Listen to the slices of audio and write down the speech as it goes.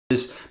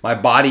my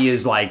body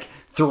is like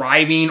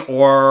thriving,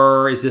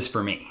 or is this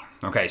for me?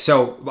 Okay,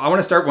 so I want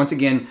to start once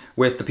again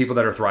with the people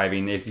that are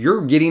thriving. If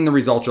you're getting the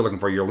results you're looking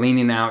for, you're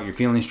leaning out, you're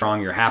feeling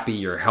strong, you're happy,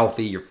 you're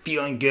healthy, you're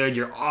feeling good,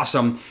 you're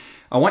awesome.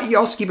 I want you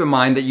also to keep in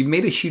mind that you've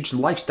made a huge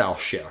lifestyle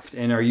shift,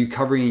 and are you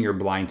covering your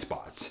blind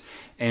spots?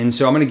 And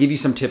so I'm going to give you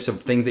some tips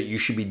of things that you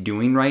should be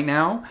doing right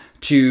now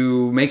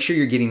to make sure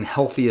you're getting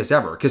healthy as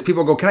ever. Because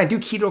people go, can I do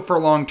keto for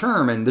long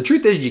term? And the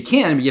truth is you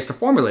can, but you have to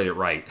formulate it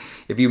right.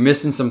 If you're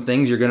missing some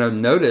things, you're going to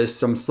notice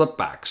some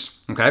slipbacks,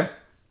 okay?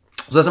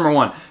 So that's number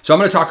one. So I'm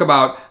going to talk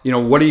about,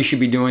 what you should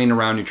be doing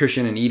around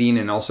nutrition and eating,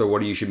 and also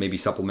what you should maybe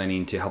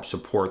supplementing to help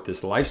support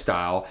this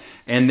lifestyle.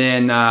 And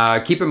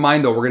then keep in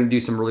mind, though, we're going to do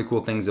some really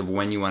cool things of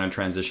when you want to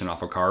transition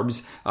off of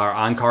carbs or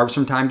on carbs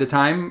from time to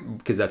time,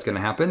 because that's going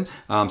to happen.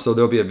 So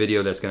there'll be a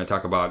video that's going to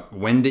talk about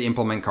when to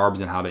implement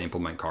carbs and how to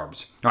implement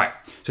carbs. All right,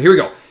 so here we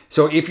go.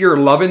 So if you're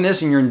loving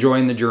this and you're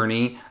enjoying the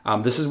journey,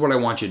 this is what I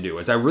want you to do.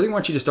 Is I really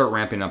want you to start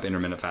ramping up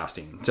intermittent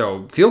fasting.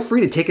 So feel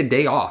free to take a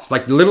day off.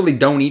 Like literally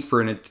don't eat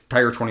for an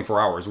entire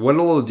 24 hours. What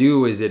it'll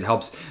do is it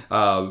helps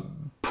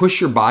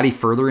push your body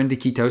further into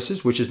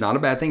ketosis, which is not a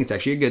bad thing. It's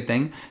actually a good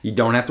thing. You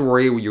don't have to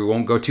worry. You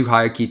won't go too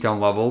high ketone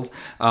levels.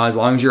 As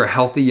long as you're a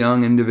healthy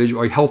young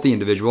individual, or healthy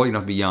individual, you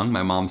don't have to be young.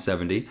 My mom's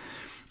 70.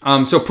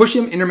 So push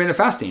intermittent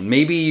fasting.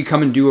 Maybe you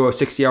come and do a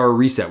 60-hour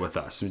reset with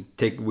us.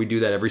 We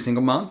do that every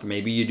single month.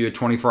 Maybe you do a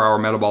 24-hour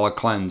metabolic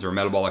cleanse or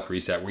metabolic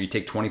reset where you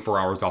take 24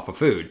 hours off of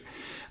food.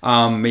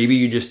 Maybe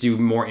you just do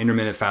more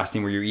intermittent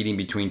fasting where you're eating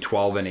between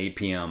 12 and 8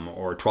 p.m.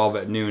 or 12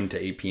 at noon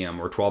to 8 p.m.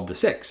 or 12 to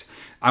 6.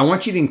 I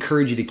want you to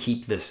encourage you to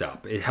keep this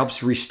up. It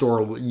helps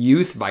restore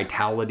youth,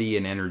 vitality,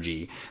 and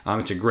energy.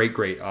 It's a great,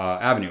 great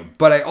avenue.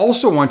 But I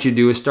also want you to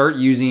do is start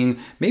using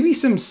maybe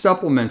some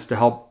supplements to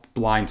help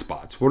blind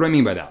spots. What do I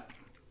mean by that?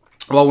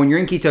 Well, when you're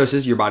in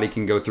ketosis, your body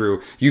can go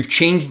through, you've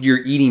changed your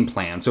eating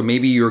plan. So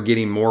maybe you're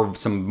getting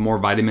some more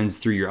vitamins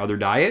through your other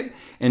diet,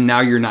 and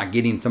now you're not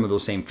getting some of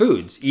those same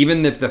foods.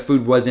 Even if the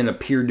food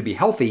appeared to be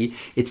healthy,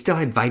 it still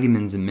had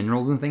vitamins and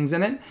minerals and things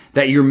in it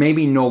that you're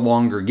maybe no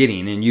longer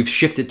getting. And you've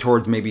shifted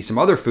towards maybe some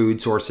other food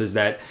sources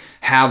that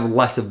have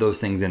less of those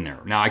things in there.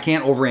 Now, I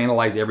can't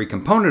overanalyze every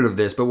component of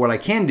this, but what I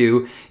can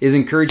do is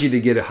encourage you to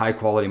get a high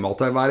quality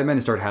multivitamin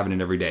and start having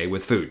it every day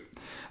with food.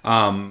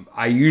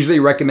 I usually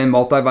recommend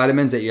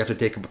multivitamins that you have to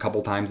take a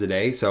couple times a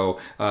day. So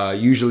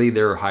usually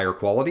they're higher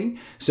quality.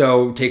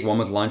 So take one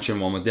with lunch and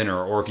one with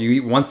dinner. Or if you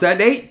eat once that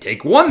day,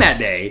 take one that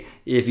day.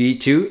 If you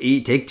eat two,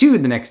 take two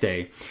the next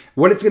day.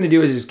 What it's going to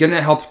do is it's going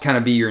to help kind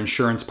of be your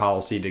insurance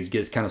policy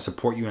to kind of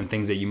support you in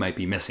things that you might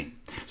be missing.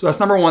 So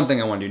that's number one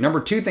thing I want to do. Number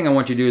two thing I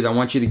want you to do is I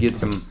want you to get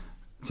some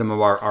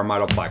of our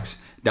Mitoplex.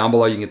 Down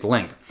below, you can get the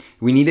link.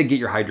 We need to get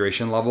your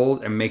hydration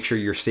levels and make sure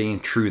you're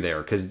staying true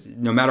there, because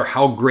no matter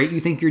how great you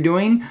think you're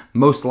doing,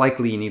 most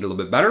likely you need a little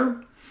bit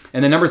better.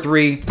 And then number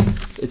three,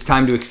 it's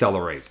time to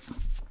accelerate.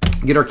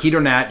 Get our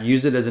Keto Nat,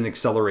 use it as an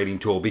accelerating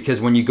tool,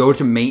 because when you go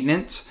to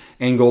maintenance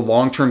and go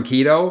long-term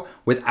keto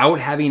without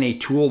having a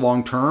tool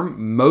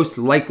long-term, most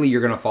likely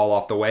you're gonna fall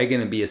off the wagon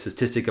and be a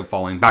statistic of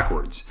falling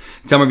backwards.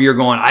 Some of you are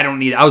going,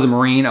 I was a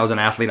Marine, I was an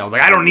athlete, I was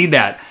like, I don't need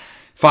that.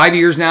 5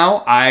 years now,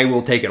 I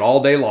will take it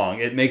all day long.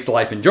 It makes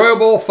life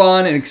enjoyable,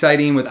 fun, and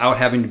exciting without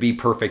having to be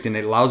perfect. And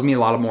it allows me a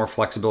lot of more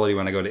flexibility.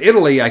 When I go to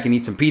Italy, I can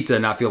eat some pizza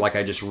and not feel like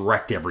I just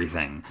wrecked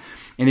everything.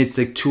 And it's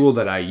a tool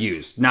that I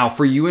use. Now,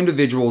 for you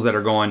individuals that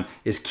are going,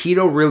 is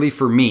keto really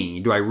for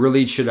me?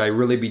 Should I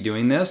really be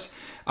doing this?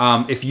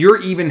 If you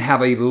even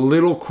have a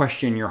little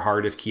question in your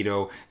heart if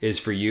keto is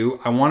for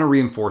you, I want to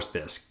reinforce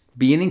this.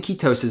 Being in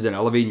ketosis and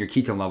elevating your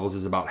ketone levels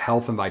is about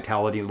health and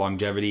vitality,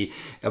 longevity,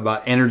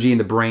 about energy in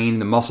the brain,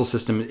 the muscle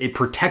system. It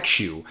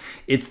protects you.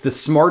 It's the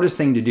smartest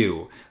thing to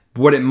do.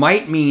 What it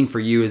might mean for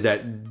you is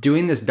that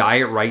doing this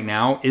diet right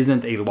now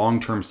isn't a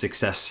long-term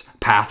success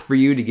path for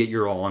you to get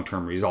your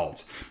long-term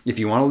results. If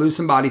you want to lose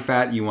some body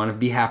fat, you want to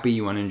be happy,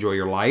 you want to enjoy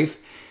your life,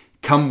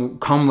 come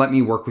let me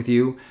work with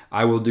you.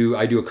 I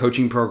do a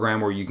coaching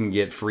program where you can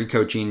get free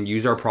coaching,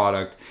 use our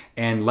product,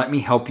 and let me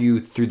help you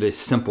through this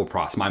simple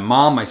process. My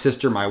mom, my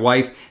sister, my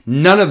wife,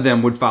 none of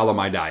them would follow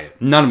my diet.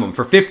 None of them.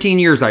 For 15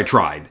 years I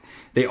tried.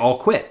 They all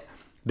quit.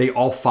 They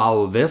all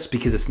follow this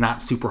because it's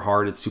not super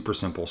hard. It's super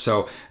simple.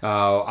 So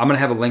I'm going to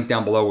have a link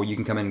down below where you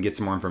can come in and get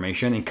some more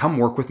information and come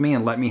work with me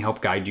and let me help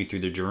guide you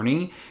through the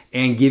journey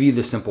and give you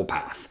the simple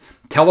path.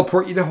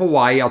 Teleport you to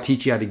Hawaii. I'll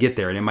teach you how to get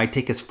there. And it might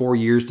take us 4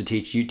 years to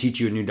teach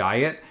you a new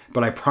diet,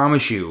 but I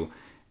promise you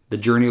the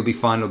journey will be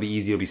fun. It'll be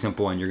easy. It'll be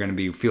simple. And you're going to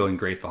be feeling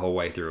great the whole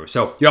way through.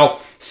 So,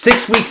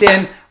 6 weeks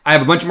in, I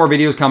have a bunch more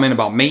videos coming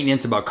about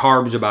maintenance, about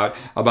carbs,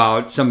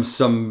 about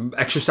some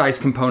exercise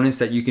components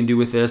that you can do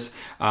with this.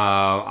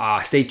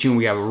 Stay tuned.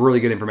 We have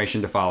really good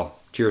information to follow.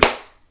 Cheers.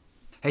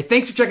 Hey,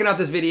 thanks for checking out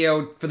this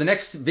video. For the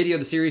next video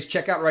of the series,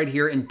 check out right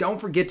here. And don't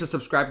forget to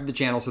subscribe to the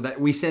channel so that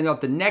we send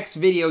out the next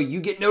video,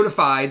 you get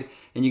notified,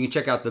 and you can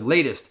check out the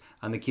latest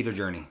on the keto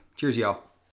journey. Cheers, y'all.